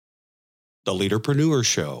The Leaderpreneur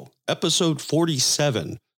Show, episode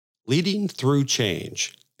 47, Leading Through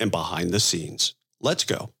Change and Behind the Scenes. Let's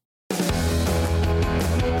go.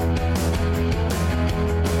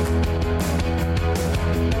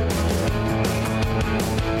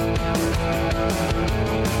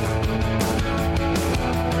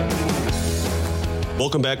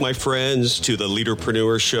 Welcome back, my friends, to the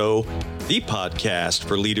Leaderpreneur Show, the podcast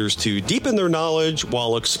for leaders to deepen their knowledge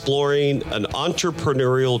while exploring an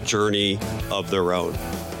entrepreneurial journey of their own.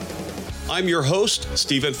 I'm your host,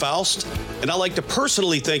 Stephen Faust, and I'd like to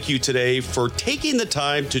personally thank you today for taking the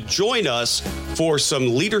time to join us for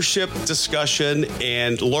some leadership discussion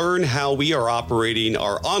and learn how we are operating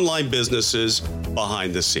our online businesses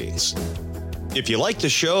behind the scenes. If you like the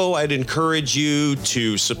show, I'd encourage you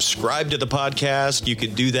to subscribe to the podcast. You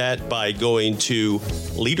can do that by going to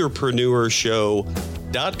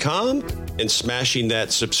leaderpreneurshow.com and smashing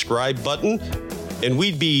that subscribe button, and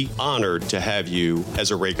we'd be honored to have you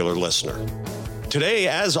as a regular listener. Today,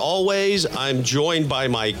 as always, I'm joined by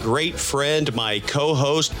my great friend, my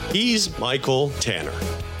co-host. He's Michael Tanner.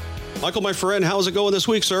 Michael, my friend, how's it going this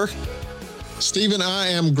week, sir? Stephen, I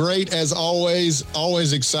am great as always.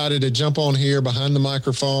 Always excited to jump on here behind the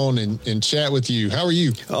microphone and chat with you. How are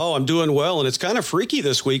you? Oh, I'm doing well. And it's kind of freaky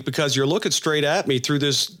this week because you're looking straight at me through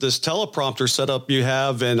this teleprompter setup you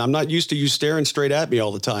have. And I'm not used to you staring straight at me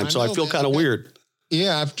all the time. So I feel kind of weird.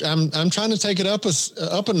 Yeah, I'm trying to take it up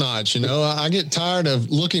a notch. You know, I get tired of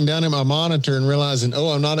looking down at my monitor and realizing,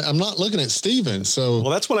 I'm not looking at Stephen. So well,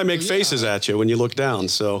 that's when I make faces at you when you look down.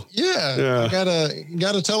 So yeah. I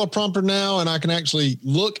got a teleprompter now, and I can actually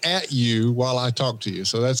look at you while I talk to you.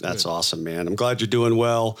 So that's good. Awesome, man. I'm glad you're doing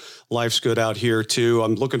well. Life's good out here too.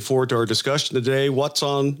 I'm looking forward to our discussion today. What's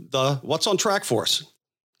on track for us?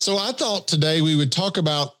 So I thought today we would talk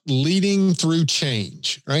about leading through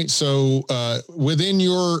change, right? So within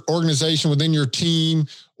your organization, within your team,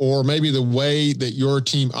 or maybe the way that your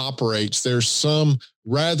team operates, there's some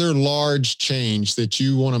rather large change that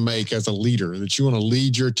you want to make as a leader, that you want to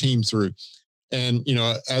lead your team through. And, you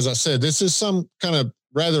know, as I said, this is some kind of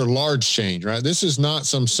rather large change, right? This is not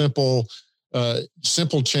some simple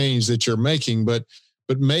change that you're making, but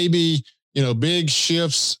maybe, you know, big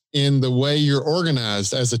shifts in the way you're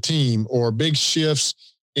organized as a team, or big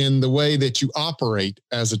shifts in the way that you operate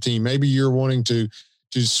as a team. Maybe you're wanting to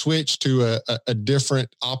switch to a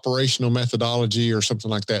different operational methodology or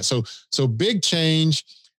something like that. So big change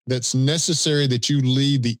that's necessary that you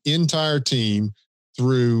lead the entire team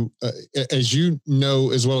through, as you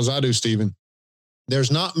know, as well as I do, Stephen,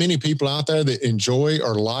 there's not many people out there that enjoy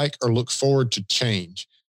or like or look forward to change.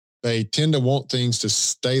 They tend to want things to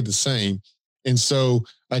stay the same. And so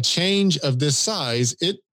a change of this size,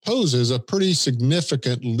 it poses a pretty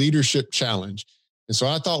significant leadership challenge. And so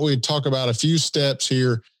I thought we'd talk about a few steps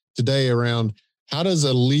here today around how does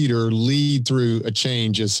a leader lead through a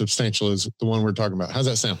change as substantial as the one we're talking about. How's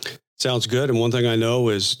that sound? Sounds good. And one thing I know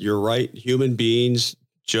is you're right. Human beings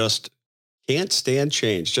just can't stand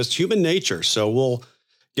change, just human nature. So we'll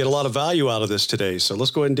get a lot of value out of this today. So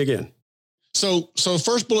let's go ahead and dig in. So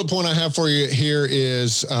first bullet point I have for you here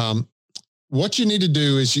is what you need to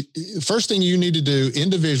do is first thing you need to do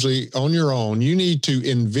individually on your own, you need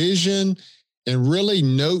to envision and really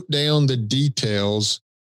note down the details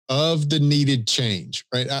of the needed change,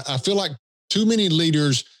 right? I feel like too many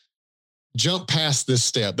leaders jump past this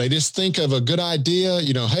step. They just think of a good idea,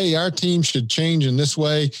 you know, hey, our team should change in this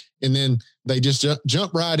way. And then they just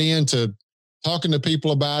jump right into talking to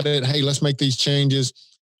people about it. Hey, let's make these changes.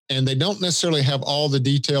 And they don't necessarily have all the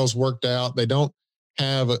details worked out. They don't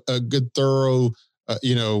have a good, thorough,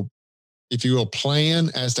 if you will,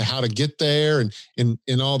 plan as to how to get there and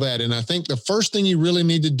all that. And I think the first thing you really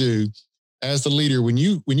need to do as the leader, when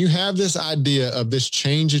you have this idea of this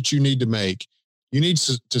change that you need to make, you need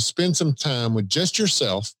to spend some time with just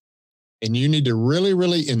yourself, and you need to really,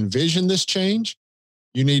 really envision this change.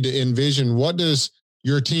 You need to envision, what does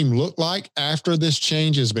your team look like after this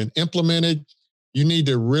change has been implemented? You need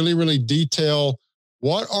to really, really detail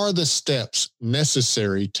what are the steps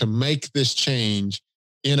necessary to make this change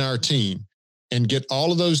in our team, and get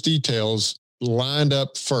all of those details lined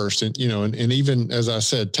up first. And, and even, as I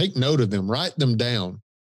said, take note of them, write them down,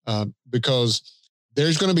 because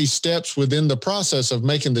there's going to be steps within the process of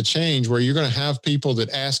making the change where you're going to have people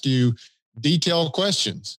that ask you detailed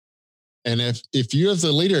questions. And if you, as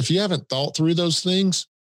the leader, if you haven't thought through those things,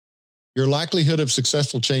 your likelihood of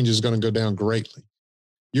successful change is going to go down greatly.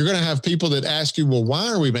 You're going to have people that ask you, well, why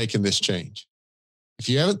are we making this change? If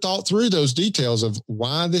you haven't thought through those details of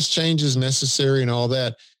why this change is necessary and all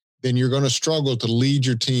that, then you're going to struggle to lead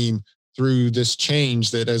your team through this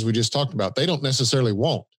change that, as we just talked about, they don't necessarily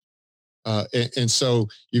want. And so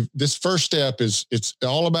this first step it's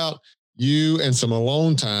all about you and some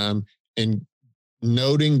alone time and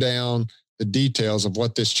noting down the details of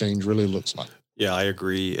what this change really looks like. Yeah, I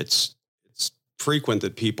agree. It's frequent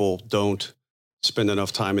that people don't spend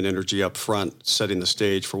enough time and energy up front setting the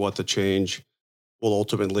stage for what the change will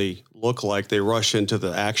ultimately look like. They rush into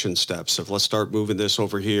the action steps of let's start moving this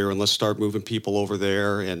over here and let's start moving people over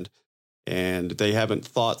there. And they haven't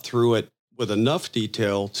thought through it with enough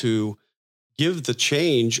detail to give the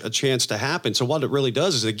change a chance to happen. So what it really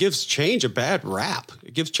does is it gives change a bad rap.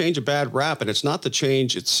 It gives change a bad rap. And it's not the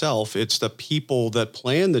change itself. It's the people that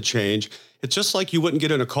plan the change. It's just like you wouldn't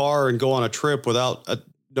get in a car and go on a trip without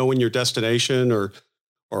knowing your destination or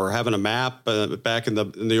having a map back in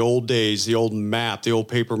the old days, the old map, the old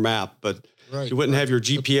paper map. But right, you wouldn't have your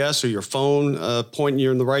GPS or your phone pointing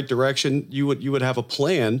you in the right direction. You would have a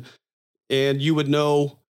plan and you would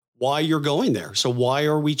know why you're going there. So why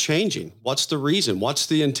are we changing? What's the reason? What's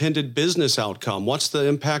the intended business outcome? What's the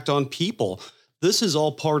impact on people? This is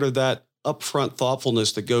all part of that upfront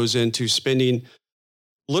thoughtfulness that goes into spending.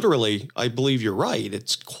 Literally, I believe you're right.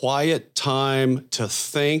 It's quiet time to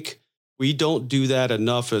think. We don't do that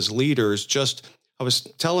enough as leaders. I was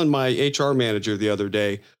telling my HR manager the other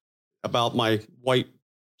day about my white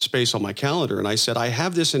space on my calendar. And I said, I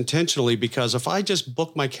have this intentionally because if I just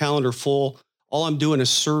book my calendar full, all I'm doing is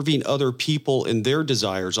serving other people and their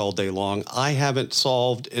desires all day long. I haven't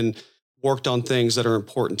solved and worked on things that are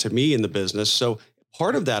important to me in the business. So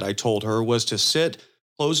part of that, I told her, was to sit,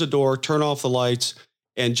 close the door, turn off the lights,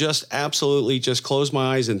 and just absolutely just close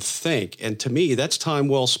my eyes and think. And to me, that's time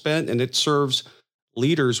well spent, and it serves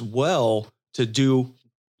leaders well to do.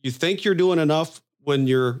 You think you're doing enough when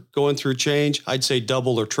you're going through change, I'd say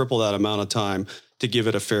double or triple that amount of time to give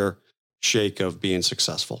it a fair shake of being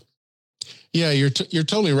successful. Yeah, you're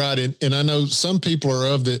totally right. And I know some people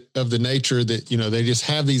are of the nature that, they just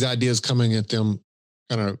have these ideas coming at them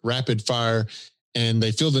kind of rapid fire, and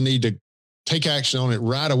they feel the need to take action on it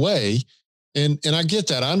right away. And I get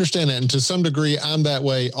that. I understand that. And to some degree, I'm that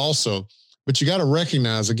way also. But you got to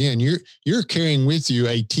recognize, again, you're carrying with you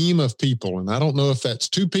a team of people. And I don't know if that's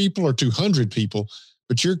 2 people or 200 people,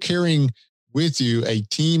 but you're carrying with you a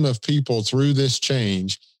team of people through this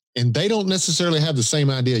change, and they don't necessarily have the same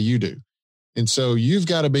idea you do. And so you've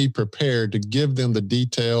got to be prepared to give them the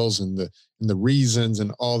details and the reasons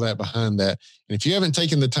and all that behind that. And if you haven't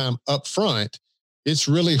taken the time up front, it's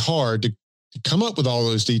really hard to come up with all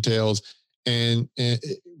those details. And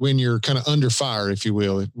when you're kind of under fire, if you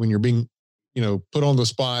will, when you're being, put on the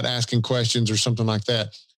spot, asking questions or something like that,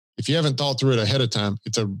 if you haven't thought through it ahead of time,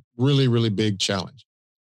 it's a really, really big challenge.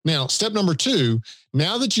 Now, step number 2,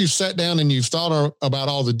 now that you've sat down and you've thought about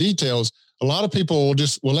all the details, a lot of people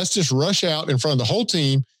will let's just rush out in front of the whole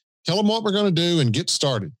team, tell them what we're going to do and get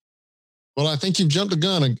started. Well, I think you've jumped the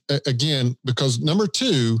gun again, because number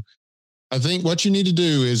 2, I think what you need to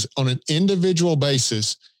do is on an individual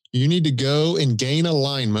basis, you need to go and gain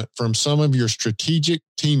alignment from some of your strategic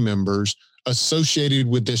team members associated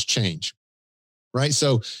with this change, right?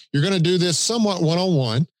 So you're going to do this somewhat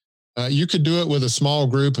one-on-one. You could do it with a small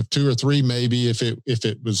group of 2 or 3, maybe if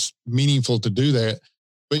it was meaningful to do that.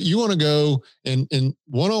 But you want to go and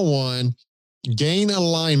one-on-one gain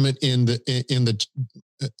alignment in the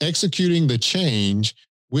executing the change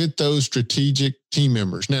with those strategic team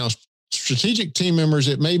members. Now, strategic team members,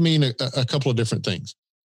 it may mean a couple of different things.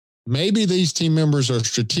 Maybe these team members are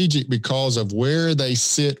strategic because of where they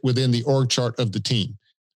sit within the org chart of the team,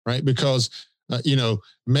 right? Because,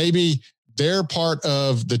 maybe their part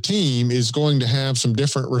of the team is going to have some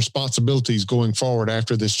different responsibilities going forward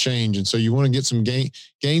after this change. And so you want to get some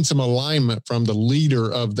gain some alignment from the leader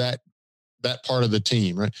of that part of the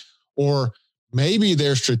team, right? Or maybe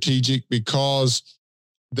they're strategic because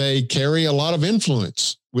they carry a lot of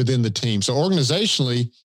influence within the team. So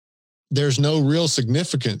organizationally, there's no real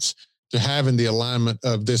significance to having the alignment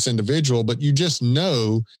of this individual, but you just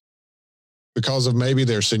know because of maybe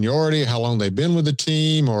their seniority, how long they've been with the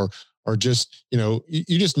team, or just,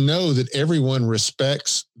 you just know that everyone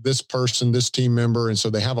respects this person, this team member. And so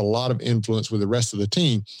they have a lot of influence with the rest of the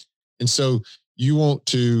team. And so you want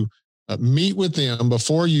to meet with them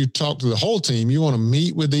before you talk to the whole team. You want to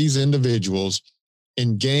meet with these individuals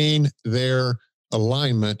and gain their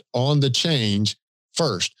alignment on the change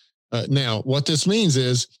first. Now, what this means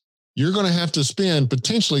is you're going to have to spend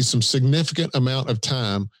potentially some significant amount of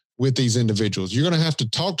time with these individuals. You're going to have to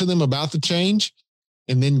talk to them about the change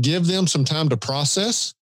and then give them some time to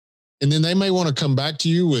process. And then they may want to come back to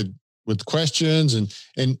you with questions.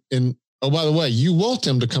 And oh, by the way, you want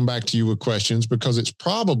them to come back to you with questions because it's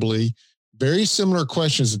probably very similar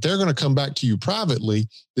questions that they're going to come back to you privately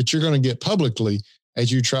that you're going to get publicly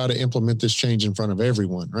as you try to implement this change in front of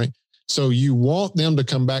everyone, right? So you want them to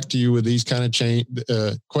come back to you with these kind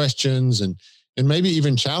of questions and maybe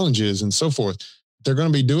even challenges and so forth. They're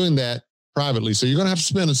going to be doing that privately. So you're going to have to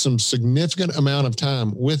spend some significant amount of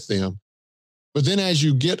time with them. But then as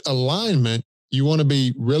you get alignment, you want to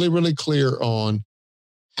be really, really clear on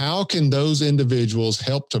how can those individuals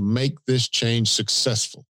help to make this change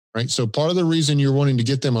successful, right? So part of the reason you're wanting to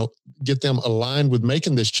get them aligned with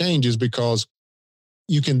making this change is because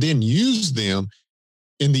you can then use them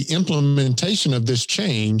in the implementation of this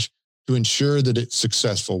change to ensure that it's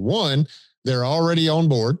successful. One, they're already on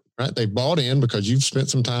board, right? They bought in because you've spent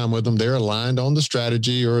some time with them. They're aligned on the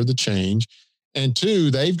strategy or the change. And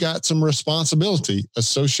two, they've got some responsibility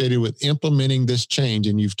associated with implementing this change.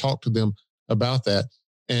 And you've talked to them about that.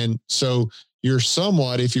 And so you're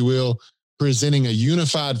somewhat, if you will, presenting a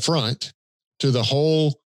unified front to the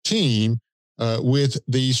whole team with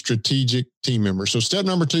these strategic team members. So step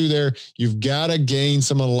number 2 there, you've got to gain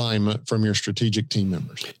some alignment from your strategic team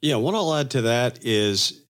members. Yeah. What I'll add to that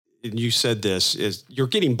is, and you said this, is you're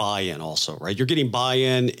getting buy-in also, right? You're getting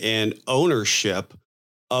buy-in and ownership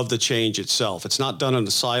of the change itself. It's not done in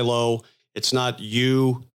a silo. It's not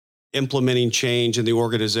you implementing change in the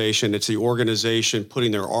organization. It's the organization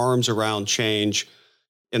putting their arms around change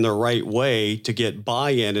in the right way to get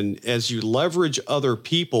buy-in. And as you leverage other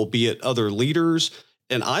people, be it other leaders,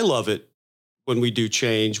 and I love it when we do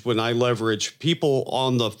change, when I leverage people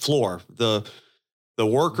on the floor, the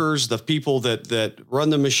workers, the people that run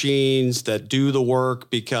the machines, that do the work,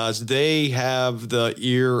 because they have the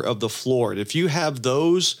ear of the floor. And if you have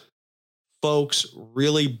those folks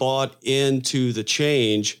really bought into the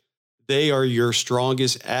change, they are your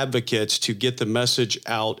strongest advocates to get the message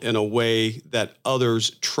out in a way that others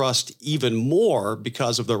trust even more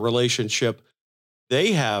because of the relationship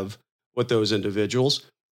they have with those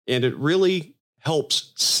individuals. And it really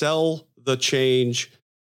helps sell the change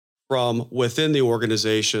from within the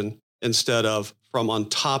organization instead of from on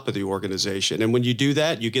top of the organization. And when you do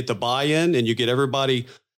that, you get the buy-in and you get everybody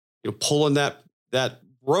pulling that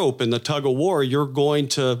rope in the tug of war. You're going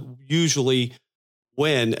to usually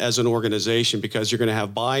win as an organization because you're going to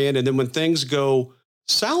have buy-in. And then when things go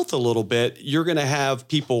south a little bit, you're going to have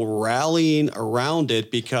people rallying around it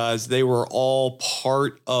because they were all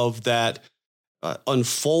part of that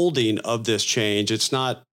unfolding of this change. It's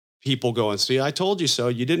not people going, see, I told you so.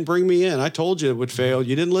 You didn't bring me in. I told you it would fail.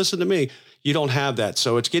 You didn't listen to me. You don't have that.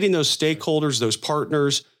 So it's getting those stakeholders, those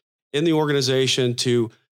partners in the organization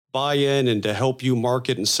to buy in and to help you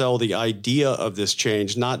market and sell the idea of this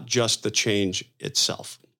change, not just the change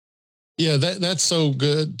itself. Yeah, that's so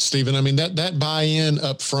good, Stephen. I mean, that buy-in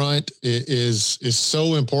up front is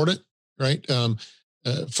so important, right?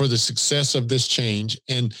 For the success of this change.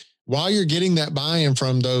 And while you're getting that buy-in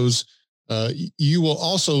from those, you will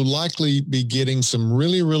also likely be getting some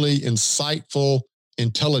really, really insightful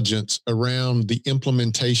intelligence around the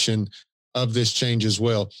implementation of this change as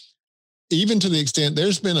well. Even to the extent,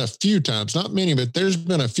 there's been a few times, not many, but there's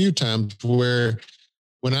been a few times where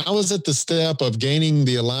when I was at the step of gaining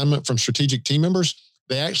the alignment from strategic team members,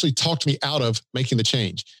 they actually talked me out of making the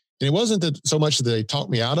change. And it wasn't that so much that they talked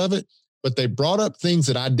me out of it, but they brought up things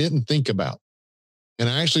that I didn't think about. And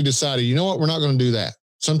I actually decided, you know what, we're not going to do that.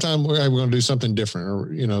 Sometime we're going to do something different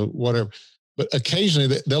or, whatever. But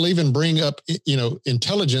occasionally they'll even bring up,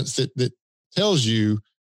 intelligence that tells you,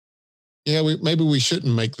 maybe we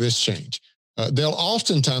shouldn't make this change. They'll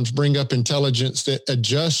oftentimes bring up intelligence that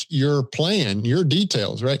adjusts your plan, your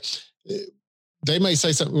details, right? They may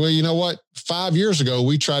say something, well, you know what? 5 years ago,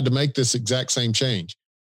 we tried to make this exact same change.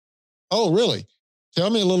 Oh, really?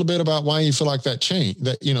 Tell me a little bit about why you feel like that change,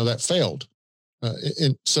 that failed.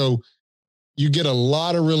 And so you get a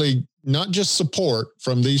lot of really, not just support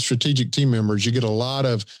from these strategic team members, you get a lot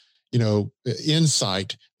of,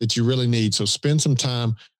 insight that you really need. So spend some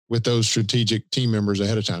time with those strategic team members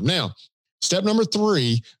ahead of time. Now, step number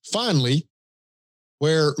 3, finally,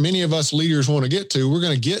 where many of us leaders want to get to, we're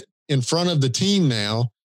going to get in front of the team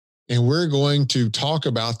now, and we're going to talk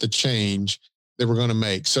about the change that we're going to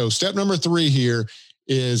make. So step number 3 here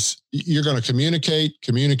is you're going to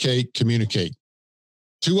communicate.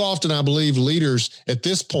 Too often, I believe leaders at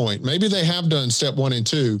this point, maybe they have done step 1 and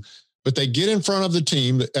 2, but they get in front of the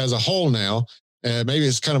team as a whole now. Maybe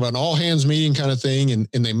it's kind of an all hands meeting kind of thing.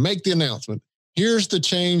 And they make the announcement. Here's the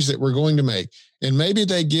change that we're going to make. And maybe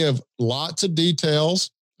they give lots of details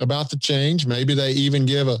about the change. Maybe they even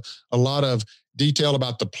give a lot of detail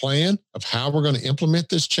about the plan of how we're going to implement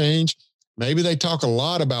this change. Maybe they talk a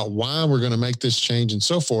lot about why we're going to make this change and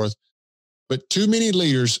so forth. But too many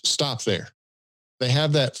leaders stop there. They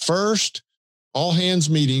have that first all hands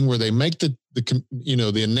meeting where they make the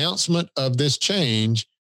announcement of this change,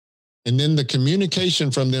 and then the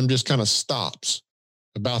communication from them just kind of stops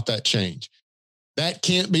about that change. That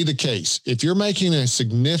can't be the case. If you're making a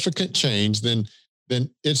significant change, then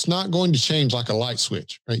it's not going to change like a light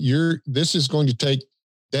switch, right? This is going to take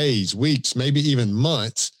days, weeks, maybe even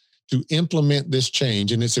months to implement this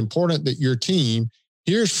change. And it's important that your team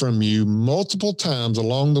hears from you multiple times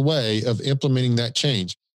along the way of implementing that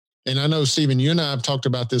change. And I know, Stephen, you and I have talked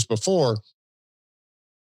about this before.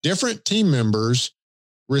 Different team members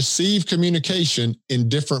receive communication in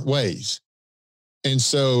different ways. And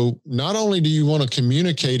so not only do you want to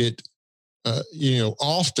communicate it,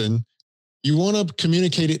 often, you want to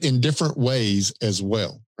communicate it in different ways as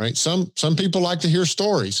well, right? Some people like to hear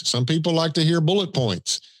stories. Some people like to hear bullet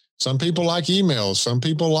points. Some people like emails. Some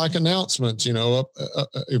people like announcements,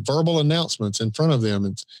 verbal announcements in front of them.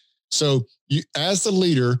 And so you, as the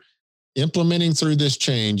leader implementing through this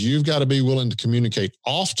change, you've got to be willing to communicate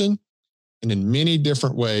often and in many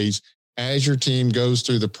different ways as your team goes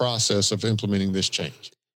through the process of implementing this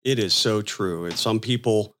change. It is so true. And some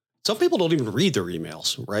people don't even read their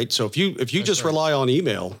emails, right? So if you just rely on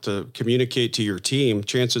email to communicate to your team,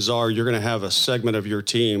 chances are you're going to have a segment of your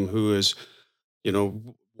team who is,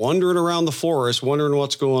 wandering around the forest, wondering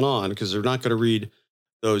what's going on because they're not going to read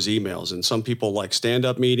those emails. And some people like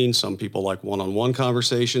stand-up meetings. Some people like one-on-one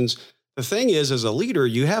conversations. The thing is, as a leader,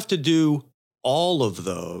 you have to do all of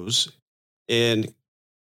those and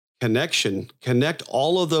connect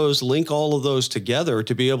all of those, link all of those together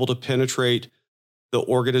to be able to penetrate the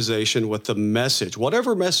organization with the message,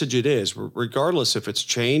 whatever message it is, regardless if it's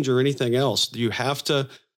change or anything else. You have to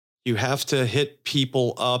hit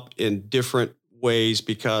people up in different ways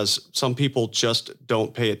because some people just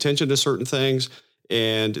don't pay attention to certain things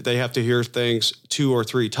and they have to hear things 2 or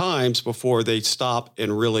 3 times before they stop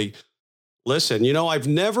and really listen. I've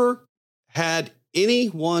never had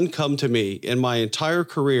anyone come to me in my entire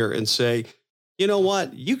career and say, you know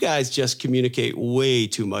what, you guys just communicate way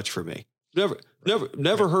too much for me.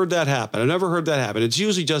 Never heard that happen. I never heard that happen. It's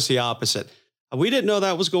usually just the opposite. We didn't know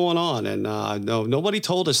that was going on. And nobody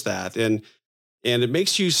told us that. And it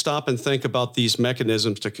makes you stop and think about these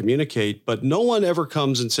mechanisms to communicate, but no one ever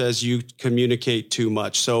comes and says you communicate too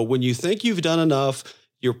much. So when you think you've done enough,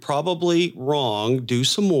 you're probably wrong. Do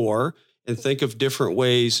some more and think of different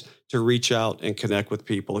ways to reach out and connect with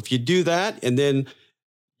people. If you do that and then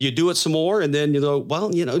you do it some more and then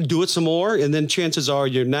do it some more. And then chances are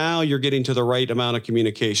you're getting to the right amount of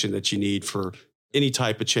communication that you need for any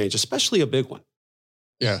type of change, especially a big one.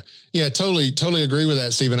 Yeah, totally agree with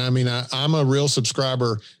that, Stephen. I mean, I'm a real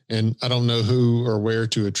subscriber and I don't know who or where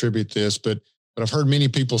to attribute this, but I've heard many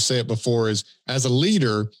people say it before is as a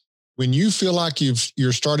leader, when you feel like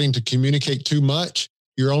you're starting to communicate too much,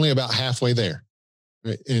 you're only about halfway there.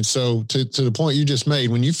 Right? And so to the point you just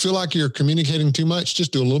made, when you feel like you're communicating too much,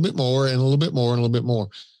 just do a little bit more and a little bit more and a little bit more.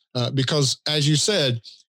 Because as you said,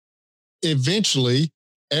 eventually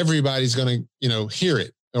everybody's going to, hear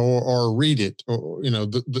it or read it or,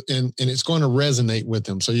 and it's going to resonate with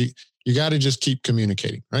them. So you got to just keep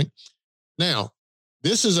communicating, right? Now,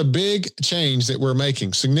 this is a big change that we're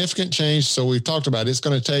making, significant change. So we've talked about it's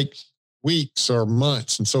going to take weeks or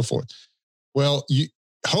months and so forth. Well,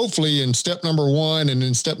 hopefully in step number 1 and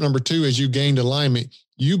in step number 2, as you gained alignment,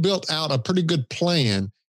 you built out a pretty good plan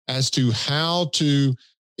as to how to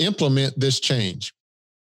implement this change.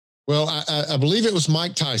 Well, I believe it was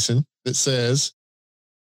Mike Tyson that says,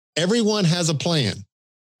 everyone has a plan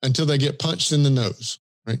until they get punched in the nose,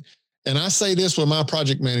 right? And I say this with my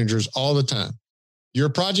project managers all the time. Your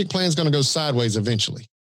project plan is going to go sideways eventually,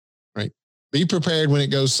 right? Be prepared when it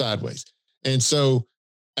goes sideways. And so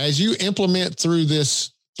as you implement through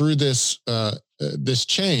this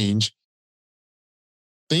change,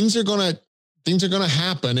 things are going to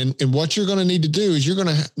happen. And what you're going to need to do is you're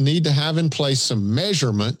going to need to have in place some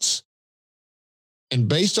measurements. And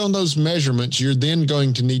based on those measurements, you're then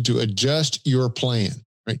going to need to adjust your plan,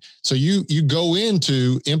 right? So you go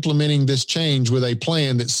into implementing this change with a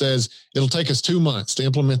plan that says it'll take us 2 months to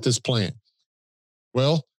implement this plan.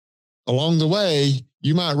 Well, along the way,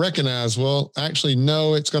 you might recognize, well, actually,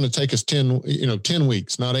 no, it's going to take us 10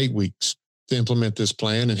 weeks, not 8 weeks to implement this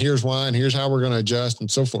plan. And here's why, and here's how we're going to adjust and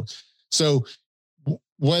so forth. So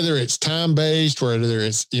whether it's time-based, whether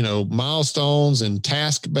it's, milestones and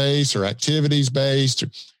task-based or activities-based,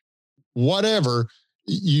 or whatever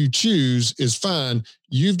you choose is fine.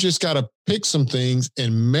 You've just got to pick some things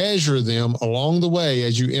and measure them along the way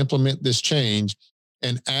as you implement this change.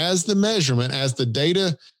 And as the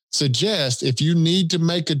data suggests, if you need to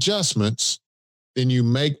make adjustments, then you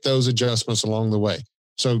make those adjustments along the way.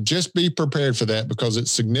 So just be prepared for that because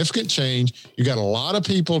it's significant change. You got a lot of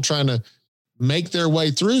people trying to make their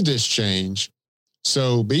way through this change.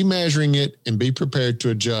 So be measuring it and be prepared to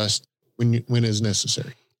adjust when is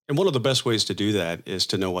necessary. And one of the best ways to do that is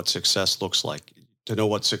to know what success looks like, to know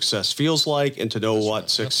what success feels like, and to know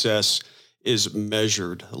what success is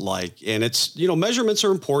measured like. And it's, measurements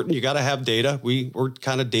are important. You got to have data. We're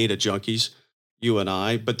kind of data junkies, you and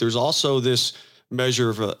I, but there's also this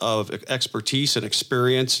measure of expertise and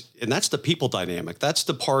experience. And that's the people dynamic. That's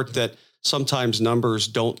the part that sometimes numbers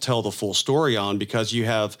don't tell the full story on, because you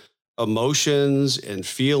have emotions and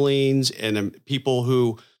feelings and people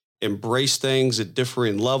who embrace things at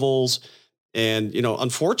different levels. And,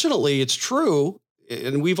 unfortunately, it's true.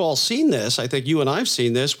 And we've all seen this. I think you and I've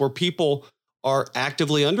seen this, where people are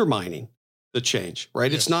actively undermining the change,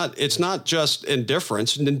 right? Yes. It's not just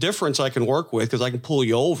indifference. And indifference I can work with because I can pull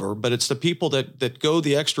you over, but it's the people that go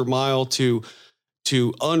the extra mile to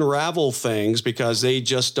unravel things because they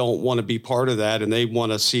just don't want to be part of that and they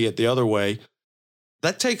want to see it the other way.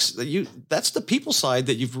 That's the people side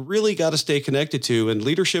that you've really got to stay connected to. And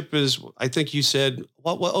leadership is, I think you said,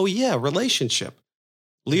 relationship.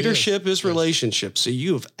 Leadership is relationship. So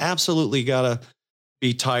you've absolutely got to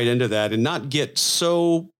be tied into that and not get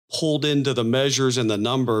so pulled into the measures and the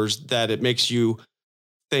numbers that it makes you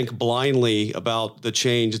think blindly about the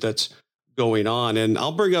change that's going on. And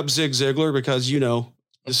I'll bring up Zig Ziglar because,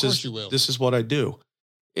 this is what I do.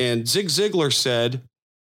 And Zig Ziglar said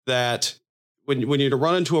that when you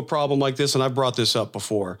run into a problem like this, and I've brought this up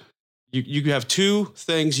before, you have two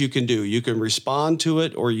things you can do. You can respond to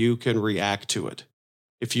it or you can react to it.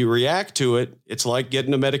 If you react to it, it's like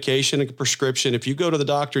getting a medication, a prescription. If you go to the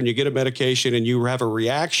doctor and you get a medication and you have a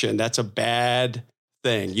reaction, that's a bad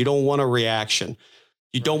thing. You don't want a reaction.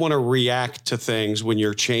 You don't want to react to things when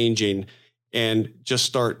you're changing and just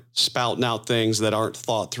start spouting out things that aren't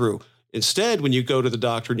thought through. Instead, when you go to the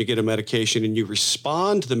doctor and you get a medication and you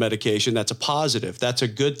respond to the medication, that's a positive. That's a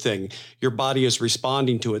good thing. Your body is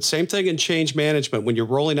responding to it. Same thing in change management. When you're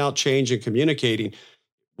rolling out change and communicating,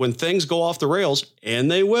 when things go off the rails, and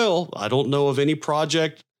they will, I don't know of any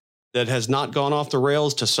project that has not gone off the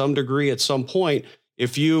rails to some degree at some point.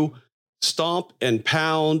 If you stomp and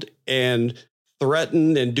pound and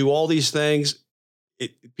threaten and do all these things,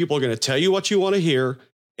 people are going to tell you what you want to hear,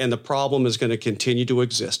 and the problem is going to continue to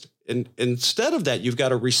exist. And instead of that, you've got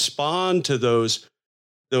to respond to those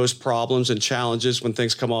problems and challenges when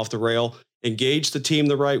things come off the rail, engage the team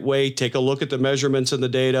the right way, take a look at the measurements and the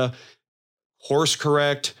data, course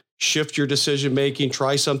correct, shift your decision making,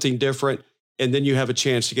 try something different, and then you have a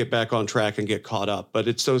chance to get back on track and get caught up. But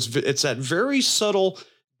it's that very subtle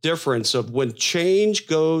difference of when change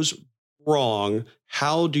goes wrong,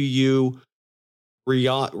 how do you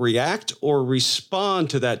react or respond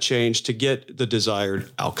to that change to get the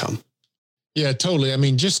desired outcome? Yeah, totally. I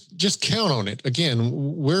mean, just count on it. Again,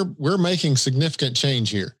 we're making significant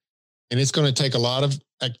change here, and it's going to take a lot of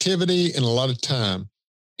activity and a lot of time.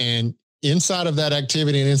 And inside of that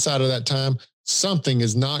activity and inside of that time, something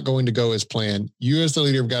is not going to go as planned. You as the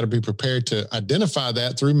leader have got to be prepared to identify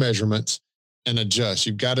that through measurements and adjust.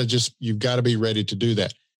 You've got to be ready to do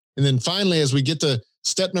that. And then finally, as we get to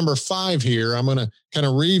step number 5 here, I'm going to kind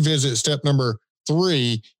of revisit step number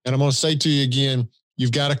 3. And I'm going to say to you again,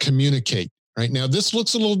 you've got to communicate. Right now, this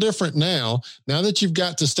looks a little different now. Now that you've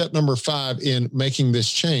got to step number 5 in making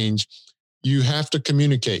this change, you have to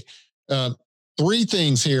communicate. 3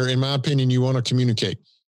 things here, in my opinion, you want to communicate.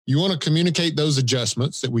 You want to communicate those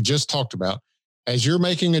adjustments that we just talked about. As you're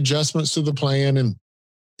making adjustments to the plan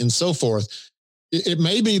and so forth, it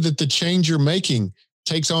may be that the change you're making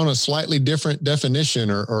takes on a slightly different definition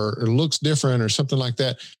or looks different or something like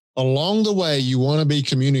that. Along the way, you want to be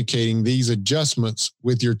communicating these adjustments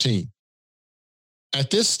with your team. At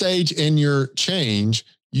this stage in your change,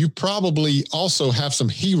 you probably also have some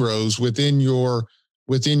heroes within your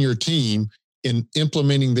team in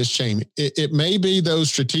implementing this change. It may be those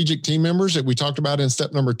strategic team members that we talked about in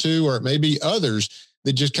step number 2, or it may be others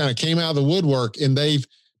that just kind of came out of the woodwork and they've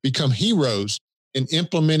become heroes in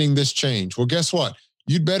implementing this change. Well, guess what?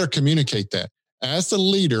 You'd better communicate that. As the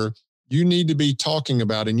leader, you need to be talking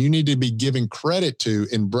about and you need to be giving credit to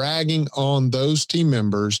and bragging on those team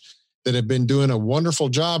members that have been doing a wonderful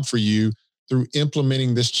job for you through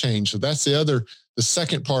implementing this change. So that's the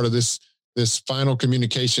second part of this final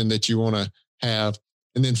communication that you want to have.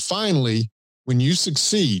 And then finally, when you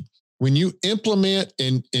succeed, when you implement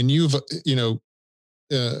and you've,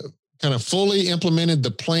 kind of fully implemented the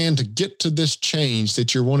plan to get to this change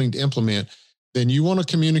that you're wanting to implement, then you want to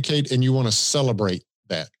communicate and you want to celebrate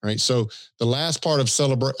that, right? So the last part of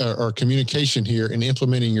celebrate or communication here in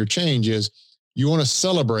implementing your change is you want to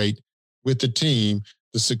celebrate with the team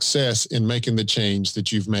the success in making the change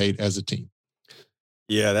that you've made as a team.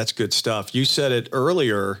 Yeah, that's good stuff. You said it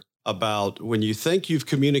earlier about when you think you've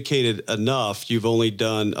communicated enough, you've only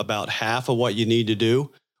done about half of what you need to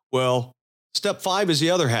do. Well, step 5 is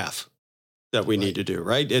the other half that we need to do,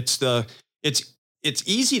 right? It's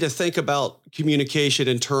easy to think about communication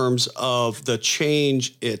in terms of the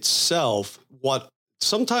change itself. What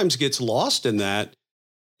sometimes gets lost in that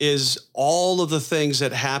is all of the things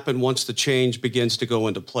that happen once the change begins to go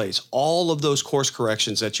into place. All of those course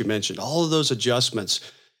corrections that you mentioned, all of those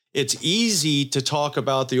adjustments. It's easy to talk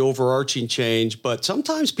about the overarching change, but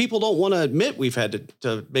sometimes people don't want to admit we've had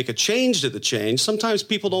to make a change to the change. Sometimes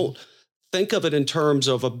people don't think of it in terms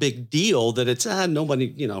of a big deal, that it's nobody,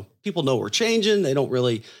 people know we're changing. They don't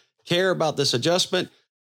really care about this adjustment.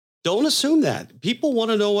 Don't assume that. People want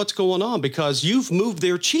to know what's going on because you've moved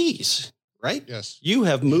their cheese, right? Yes. You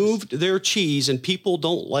have moved their cheese, and people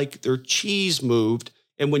don't like their cheese moved.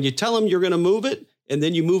 And when you tell them you're going to move it, and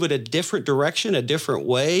then you move it a different direction, a different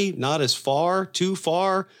way, not as far, too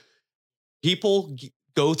far, people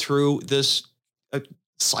go through this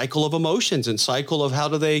cycle of emotions and cycle of how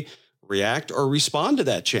do they react or respond to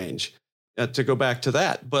that change, to go back to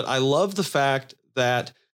that. But I love the fact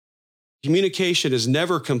that communication is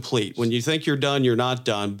never complete. When you think you're done, you're not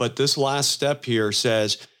done. But this last step here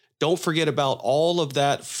says, don't forget about all of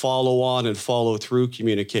that follow on and follow through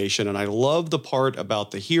communication. And I love the part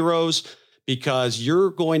about the heroes, because you're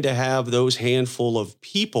going to have those handful of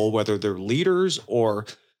people, whether they're leaders or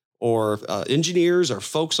engineers or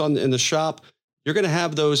folks in the shop. You're going to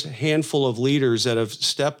have those handful of leaders that have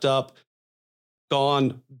stepped up,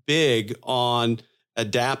 gone big on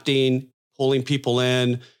adapting, pulling people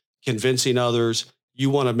in, convincing others. You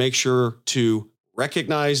want to make sure to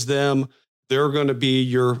recognize them. They're going to be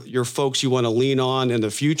your folks you want to lean on in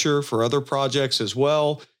the future for other projects as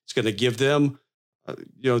well. It's going to give them,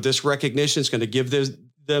 this recognition is going to give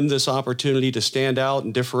them this opportunity to stand out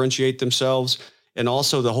and differentiate themselves. And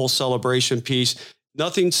also the whole celebration piece.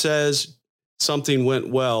 Nothing says something went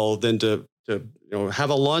well than to have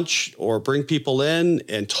a lunch or bring people in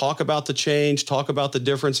and talk about the change, talk about the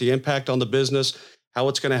difference, the impact on the business, how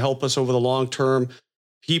it's going to help us over the long term.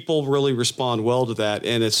 People really respond well to that.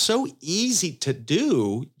 And it's so easy to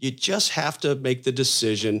do. You just have to make the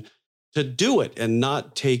decision to do it and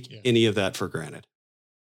not take any of that for granted.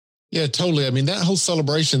 Yeah, totally. I mean, that whole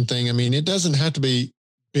celebration thing, it doesn't have to be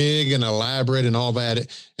big and elaborate and all that.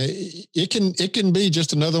 It can be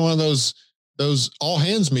just another one of those all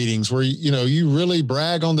hands meetings where, you really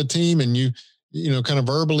brag on the team and you kind of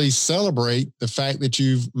verbally celebrate the fact that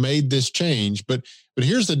you've made this change. But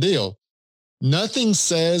here's the deal. Nothing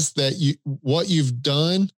says that what you've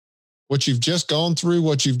done, what you've just gone through,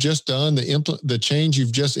 what you've just done, the change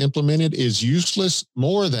you've just implemented is useless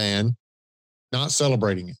more than not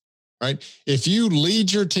celebrating it, right? If you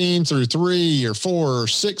lead your team through 3 or 4 or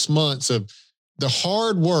 6 months of the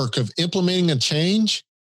hard work of implementing a change,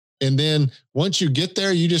 and then once you get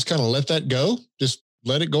there, you just kind of let that go, just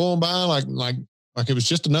let it go on by like it was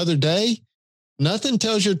just another day. Nothing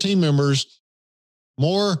tells your team members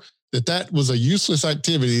more that was a useless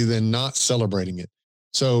activity than not celebrating it.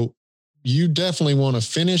 So you definitely want to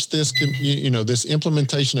finish this, this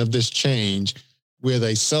implementation of this change with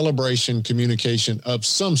a celebration communication of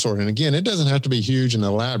some sort. And again, it doesn't have to be huge and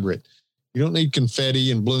elaborate. You don't need confetti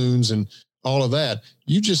and balloons and all of that.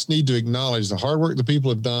 You just need to acknowledge the hard work the people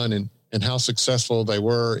have done and how successful they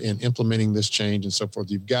were in implementing this change and so forth.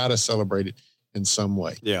 You've got to celebrate it in some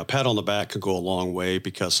way. Yeah, a pat on the back can go a long way,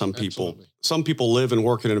 because some people live and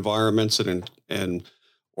work in environments and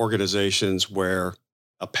organizations where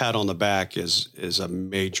a pat on the back is a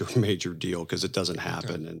major deal, because it doesn't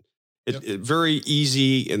happen. And it very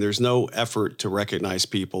easy, and there's no effort to recognize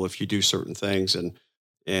people if you do certain things,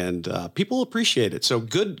 and people appreciate it. So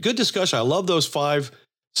good discussion. I love those 5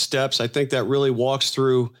 steps. I think that really walks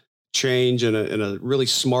through change in a really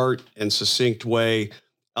smart and succinct way.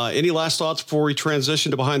 Any last thoughts before we transition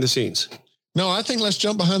to behind the scenes? No, I think let's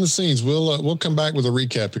jump behind the scenes. We'll come back with a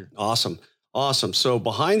recap here. Awesome. So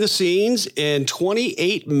behind the scenes in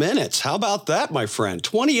 28 minutes. How about that, my friend?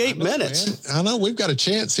 28 minutes. Man. I know we've got a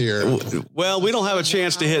chance here. Well, we don't have a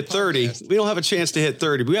chance to hit 30. We don't have a chance to hit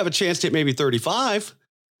 30. But we have a chance to hit maybe 35.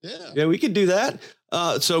 Yeah, we could do that.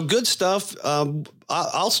 So good stuff.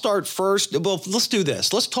 I'll start first. Well, let's do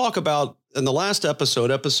this. Let's talk about, in the last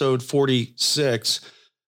episode 46,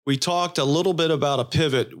 we talked a little bit about a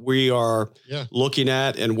pivot we are looking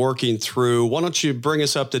at and working through. Why don't you bring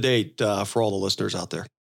us up to date for all the listeners out there?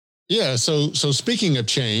 Yeah. So speaking of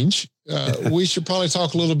change, we should probably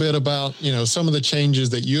talk a little bit about, some of the changes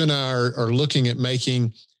that you and I are looking at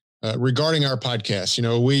making regarding our podcast.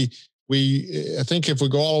 I think if we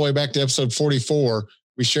go all the way back to episode 44,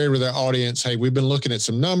 we shared with our audience, hey, we've been looking at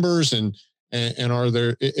some numbers and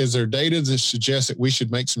is there data that suggests that we should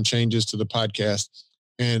make some changes to the podcast?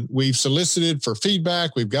 And we've solicited for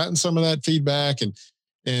feedback. We've gotten some of that feedback.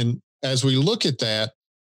 And as we look at that,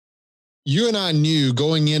 you and I knew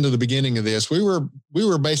going into the beginning of this, we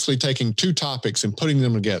were basically taking two topics and putting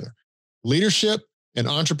them together: leadership and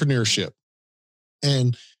entrepreneurship.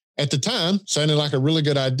 And at the time, sounded like a really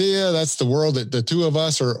good idea. That's the world that the two of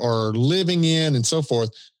us are living in and so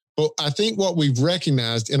forth. But I think what we've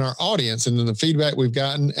recognized in our audience and in the feedback we've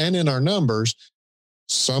gotten and in our numbers,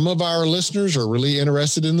 some of our listeners are really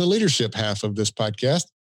interested in the leadership half of this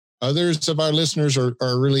podcast. Others of our listeners are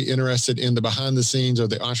really interested in the behind the scenes or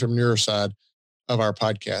the entrepreneur side of our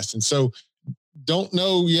podcast. And so don't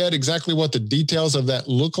know yet exactly what the details of that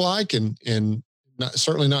look like and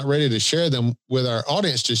certainly not ready to share them with our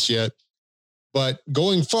audience just yet. But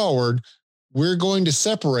going forward, we're going to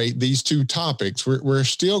separate these two topics. We're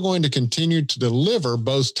still going to continue to deliver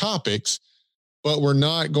both topics, but we're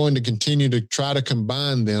not going to continue to try to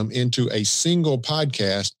combine them into a single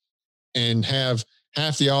podcast and have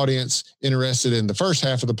half the audience interested in the first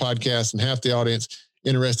half of the podcast and half the audience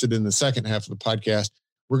interested in the second half of the podcast.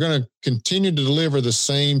 We're going to continue to deliver the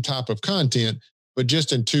same type of content, but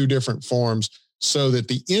just in two different forms so that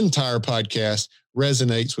the entire podcast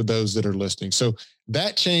resonates with those that are listening. So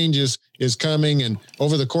that change is coming. And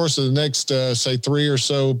over the course of the next, say 3 or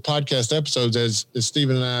so podcast episodes, as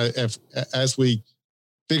Stephen and I, as we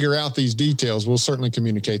figure out these details, we'll certainly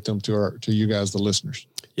communicate them to you guys, the listeners.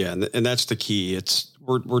 Yeah. And that's the key.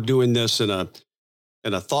 We're doing this in a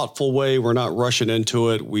thoughtful way. We're not rushing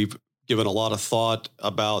into it. We've given a lot of thought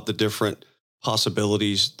about the different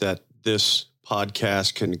possibilities that this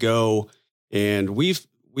podcast can go. And we've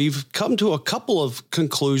come to a couple of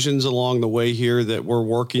conclusions along the way here that we're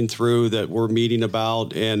working through, that we're meeting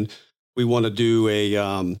about, and we want to do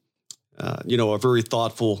a very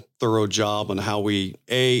thoughtful, thorough job on how we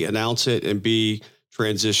announce it and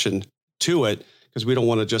transition to it, because we don't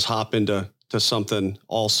want to just hop into something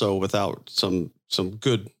also without some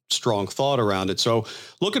good, strong thought around it. So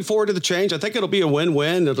looking forward to the change. I think it'll be a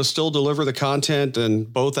win-win. It'll still deliver the content in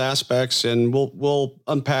both aspects, and we'll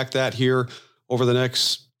unpack that here over the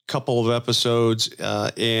next couple of episodes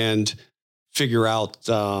and figure out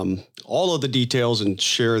all of the details and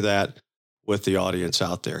share that with the audience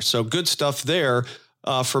out there. So good stuff there.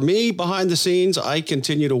 For me, behind the scenes, I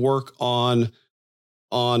continue to work on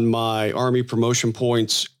my Army Promotion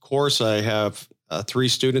Points course. I have 3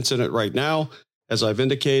 students in it right now. As I've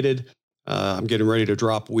indicated, I'm getting ready to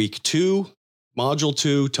drop week 2, module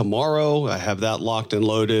 2 tomorrow. I have that locked and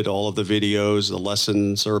loaded. All of the videos, the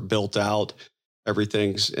lessons are built out.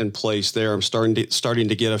 Everything's in place there. I'm starting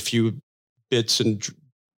to get a few bits and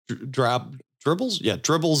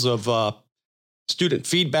dribbles of student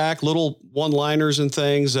feedback, little one-liners and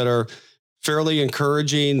things that are fairly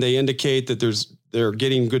encouraging. They indicate that they're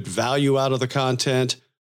getting good value out of the content.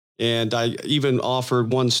 And I even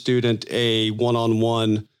offered one student a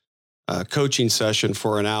one-on-one coaching session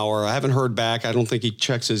for an hour. I haven't heard back. I don't think he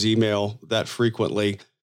checks his email that frequently,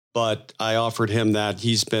 but I offered him that.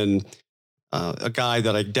 He's been a guy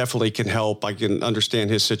that I definitely can help. I can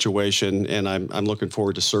understand his situation, and I'm looking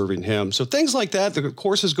forward to serving him. So things like that. The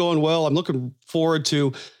course is going well. I'm looking forward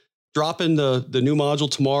to dropping the new module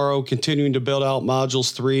tomorrow, continuing to build out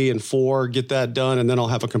modules 3 and 4, get that done, and then I'll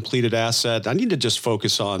have a completed asset. I need to just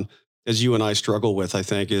focus on, as you and I struggle with, I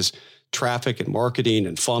think, is traffic and marketing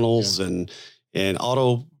and funnels and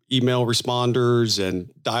auto email responders and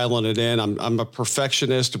dialing it in. I'm a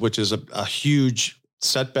perfectionist, which is a huge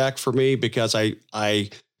setback for me, because I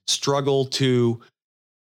struggle to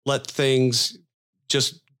let things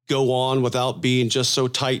just go on without being just so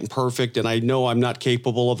tight and perfect. And I know I'm not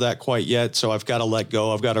capable of that quite yet. So I've got to let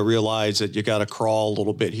go. I've got to realize that you got to crawl a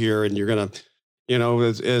little bit here, and you're going to,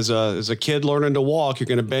 as a kid learning to walk, you're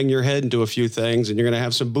going to bang your head into a few things, and you're going to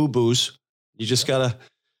have some boo-boos. You just got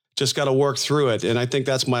to work through it. And I think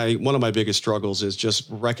that's one of my biggest struggles, is just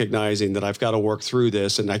recognizing that I've got to work through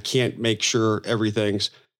this, and I can't make sure everything's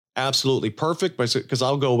absolutely perfect, because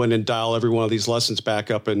I'll go in and dial every one of these lessons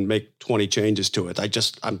back up and make 20 changes to it.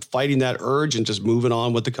 I'm fighting that urge and just moving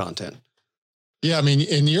on with the content. Yeah. I mean,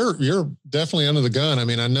 and you're definitely under the gun. I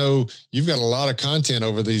mean, I know you've got a lot of content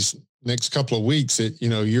over these next couple of weeks that,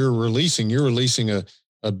 you're releasing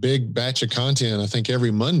a big batch of content, I think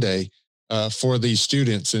every Monday. for these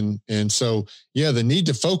students. And so, yeah, the need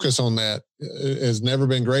to focus on that has never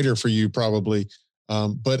been greater for you probably.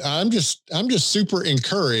 But I'm just super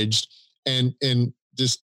encouraged and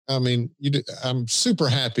just, I mean, I'm super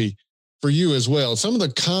happy for you as well. Some of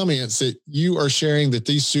the comments that you are sharing that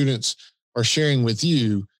these students are sharing with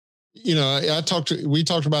you, we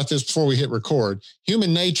talked about this before we hit record.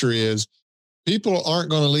 Human nature is people aren't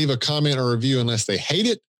going to leave a comment or review unless they hate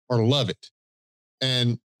it or love it.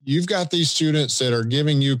 And you've got these students that are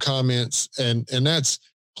giving you comments and that's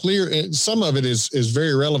clear. Some of it is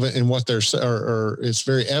very relevant in what they're, or it's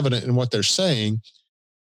very evident in what they're saying,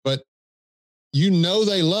 but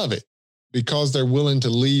they love it because they're willing to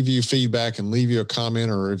leave you feedback and leave you a comment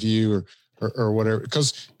or a review or whatever.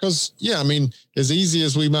 Because yeah, I mean, as easy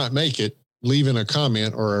as we might make it, leaving a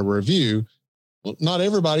comment or a review, well, not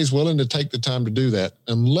everybody's willing to take the time to do that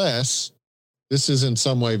unless this is in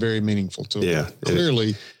some way very meaningful to them. Yeah.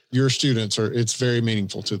 Clearly your students it's very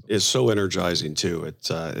meaningful to them. It's so energizing too. It's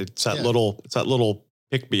that little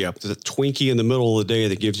pick me up, the Twinkie in the middle of the day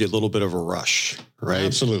that gives you a little bit of a rush, right?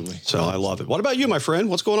 Absolutely. So I love it. What about you, my friend?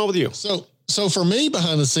 What's going on with you? So for me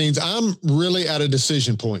behind the scenes, I'm really at a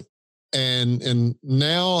decision point. And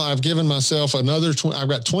now I've given myself another, I've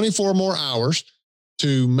got 24 more hours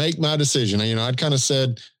to make my decision. I'd kind of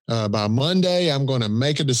said by Monday, I'm going to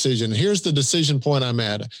make a decision. Here's the decision point I'm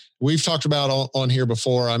at. We've talked about on here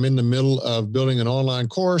before. I'm in the middle of building an online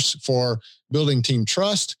course for building team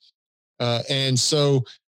trust. And so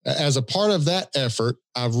as a part of that effort,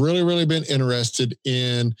 I've really, really been interested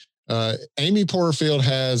in Amy Porterfield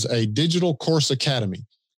has a digital course academy,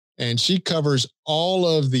 and she covers all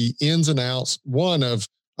of the ins and outs, one of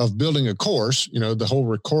building a course, the whole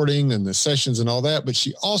recording and the sessions and all that. But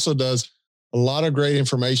she also does a lot of great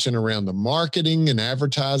information around the marketing and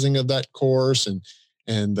advertising of that course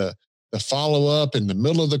and the follow-up in the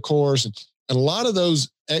middle of the course. And a lot of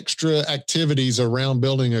those extra activities around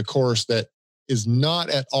building a course that is not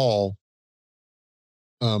at all,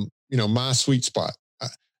 my sweet spot.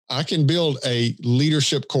 I can build a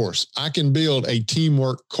leadership course. I can build a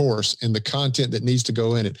teamwork course and the content that needs to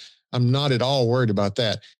go in it. I'm not at all worried about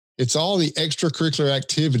that. It's all the extracurricular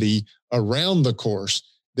activity around the course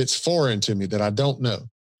that's foreign to me that I don't know.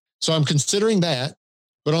 So I'm considering that.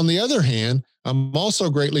 But on the other hand, I'm also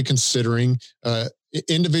greatly considering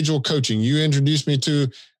individual coaching. You introduced me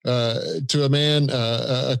to a man,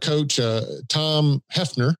 a coach, Tom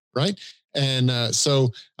Hefner, right? And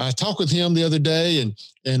so I talked with him the other day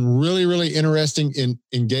and really, really interesting in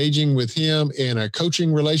engaging with him in a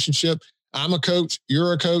coaching relationship. I'm a coach.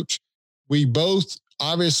 You're a coach. We both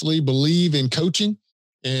obviously believe in coaching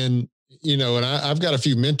and I've got a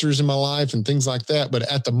few mentors in my life and things like that. But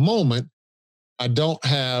at the moment, I don't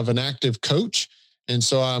have an active coach. And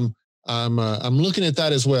so I'm looking at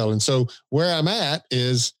that as well. And so where I'm at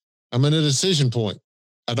is I'm in a decision point.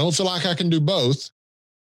 I don't feel like I can do both,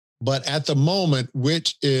 but at the moment,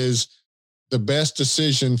 which is the best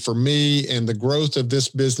decision for me and the growth of this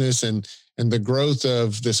business and the growth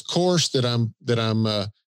of this course that I'm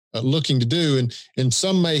looking to do. And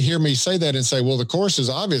some may hear me say that and say, well, the course is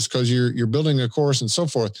obvious because you're building a course and so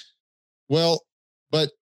forth. Well, but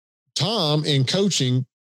Tom in coaching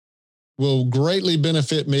will greatly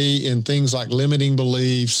benefit me in things like limiting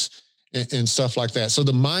beliefs and stuff like that. So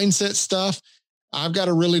the mindset stuff, I've got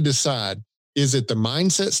to really decide, is it the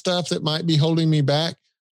mindset stuff that might be holding me back?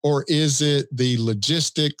 Or is it the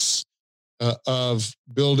logistics of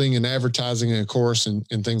building and advertising a course and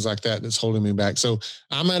things like that that's holding me back? So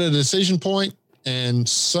I'm at a decision point, and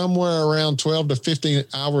somewhere around 12 to 15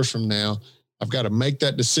 hours from now, I've got to make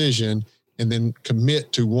that decision and then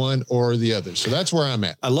commit to one or the other. So that's where I'm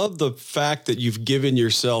at. I love the fact that you've given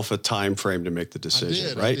yourself a time frame to make the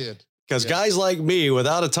decision, right? I did. Because guys like me,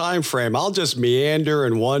 without a time frame, I'll just meander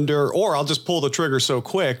and wonder, or I'll just pull the trigger so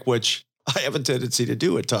quick, which I have a tendency to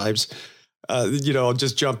do at times. I'll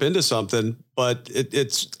just jump into something. But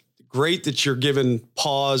it's great that you're giving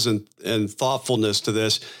pause and thoughtfulness to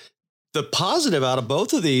this. The positive out of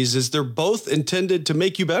both of these is they're both intended to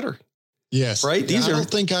make you better. Yes. Right.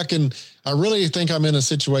 I really think I'm in a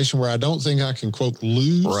situation where I don't think I can, quote,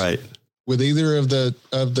 lose with either of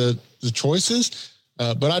the choices.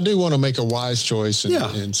 But I do want to make a wise choice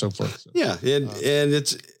and so forth. So, yeah. And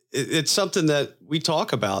it's something that we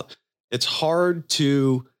talk about. It's hard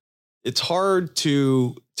to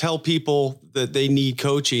tell people that they need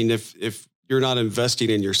coaching if you're not investing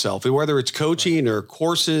in yourself, whether it's coaching or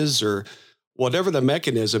courses or whatever the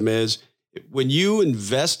mechanism is. When you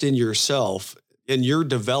invest in yourself, in your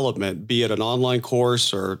development, be it an online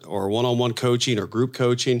course or one-on-one coaching or group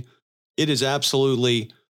coaching, it is absolutely,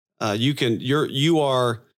 you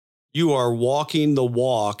you are walking the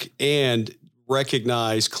walk and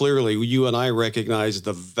recognize clearly, you and I recognize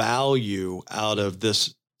the value out of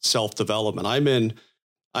this self-development.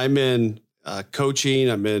 I'm in coaching.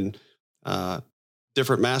 I'm in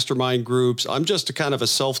different mastermind groups. I'm just a kind of a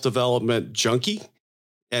self-development junkie.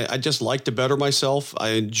 And I just like to better myself.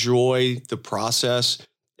 I enjoy the process.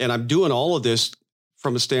 And I'm doing all of this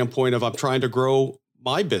from a standpoint of I'm trying to grow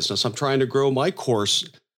my business. I'm trying to grow my course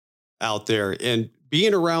out there. And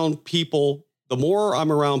being around people, the more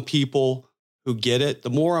I'm around people who get it, the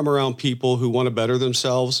more I'm around people who want to better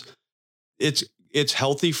themselves, it's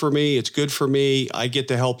healthy for me. It's good for me. I get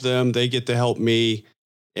to help them. They get to help me.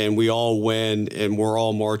 And we all win. And we're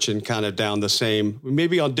all marching kind of down the same,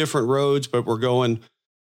 maybe on different roads, but we're going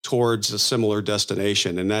towards a similar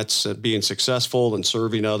destination. And that's being successful and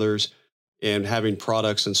serving others and having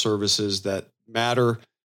products and services that matter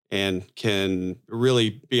and can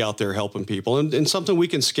really be out there helping people, and something we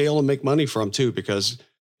can scale and make money from too, because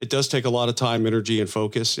it does take a lot of time, energy, and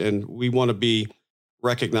focus. And we want to be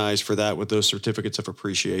recognized for that with those certificates of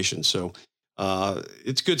appreciation. So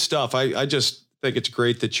it's good stuff. I just think it's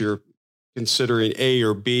great that you're considering A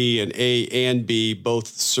or B, and A and B both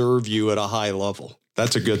serve you at a high level.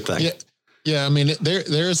 That's a good thing. Yeah. I mean,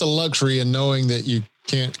 there is a luxury in knowing that you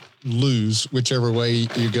can't lose whichever way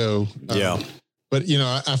you go. But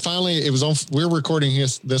I finally, we're recording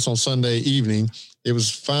this on Sunday evening. It was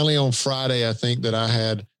finally on Friday, I think, that I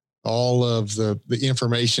had all of the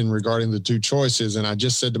information regarding the two choices. And I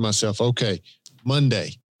just said to myself, okay,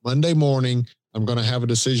 Monday morning, I'm going to have a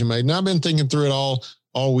decision made. And I've been thinking through it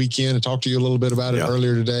all weekend. I talked to you a little bit about it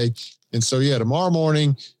earlier today. And so, tomorrow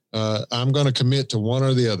morning, I'm going to commit to one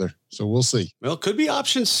or the other. So we'll see. Well, it could be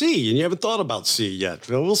option C, and you haven't thought about C yet.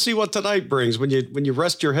 We'll see what tonight brings when you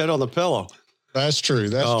rest your head on the pillow. That's true.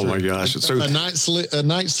 Oh my gosh! So a night's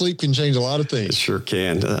sleep can change a lot of things. It sure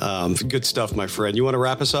can. Good stuff, my friend. You want to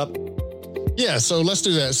wrap us up? Yeah. So let's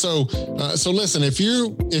do that. So listen, if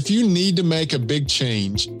you need to make a big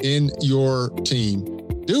change in your team,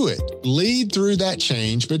 do it. Lead through that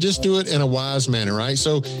change, but just do it in a wise manner, right?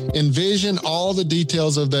 So envision all the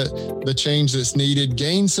details of the change that's needed.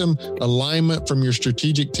 Gain some alignment from your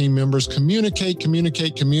strategic team members. Communicate.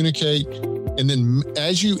 And then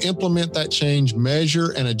as you implement that change,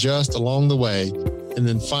 measure and adjust along the way. And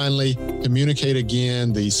then finally, communicate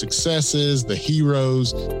again the successes, the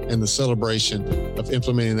heroes, and the celebration of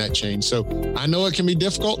implementing that change. So I know it can be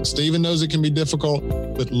difficult. Stephen knows it can be difficult,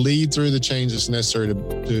 but lead through the change that's necessary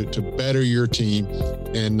to better your team.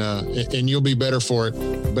 And you'll be better for it,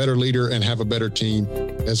 a better leader, and have a better team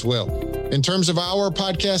as well. In terms of our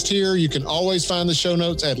podcast here, you can always find the show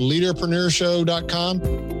notes at leaderpreneurshow.com.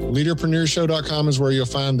 Leaderpreneurshow.com is where you'll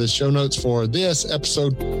find the show notes for this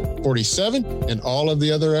episode 47 and all of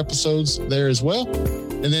the other episodes there as well.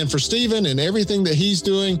 And then for Stephen and everything that he's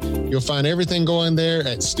doing, you'll find everything going there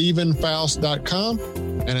at StephenFaust.com.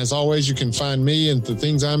 And as always, you can find me and the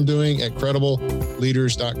things I'm doing at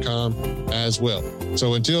credibleleaders.com as well.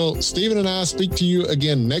 So until Stephen and I speak to you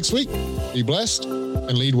again next week, be blessed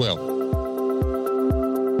and lead well.